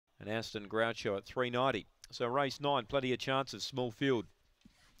and Aston Groucho at 390. So race 9, plenty of chances, small field.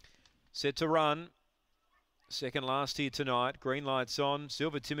 Set to run. Second last here tonight. Green lights on.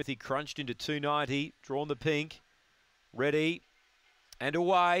 Silver Timothy crunched into 290. Drawn the pink. Ready. And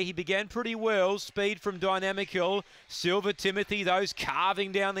away. He began pretty well. Speed from Dynamical. Silver Timothy, those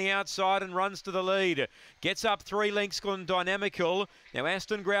carving down the outside and runs to the lead. Gets up 3 lengths on Dynamical. Now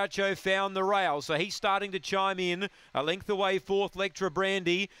Aston Groucho found the rail, so he's starting to chime in. A length away, fourth, Lectra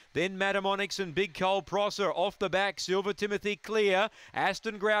Brandy. Then Madam Onyx and Big Cole Prosser off the back. Silver Timothy clear.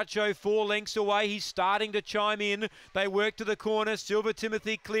 Aston Groucho 4 lengths away. He's starting to chime in. They work to the corner. Silver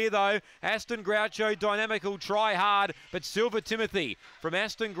Timothy clear though. Aston Groucho, Dynamical try hard, but Silver Timothy from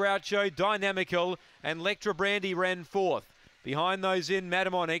Aston Groucho, Dynamical and Lectra Brandy ran fourth. Behind those in,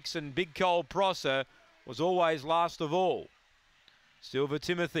 Madam Onyx and Big Cole Prosser was always last of all. Silver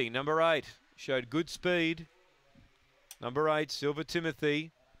Timothy, number 8, showed good speed. Number 8, Silver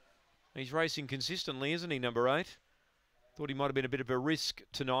Timothy. He's racing consistently, isn't he, number 8? Thought he might have been a bit of a risk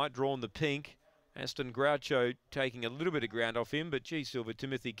tonight, drawn the pink. Aston Groucho taking a little bit of ground off him, but gee, Silver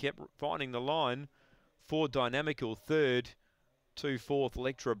Timothy kept finding the line. 4 Dynamical third. 2 fourth,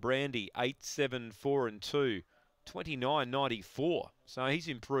 Lectra Brandy, 8, 7, 4 and 2, 29.94. So he's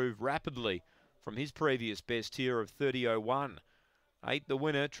improved rapidly from his previous best here of 30.01. 8 the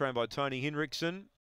winner, trained by Tony Hinrichsen.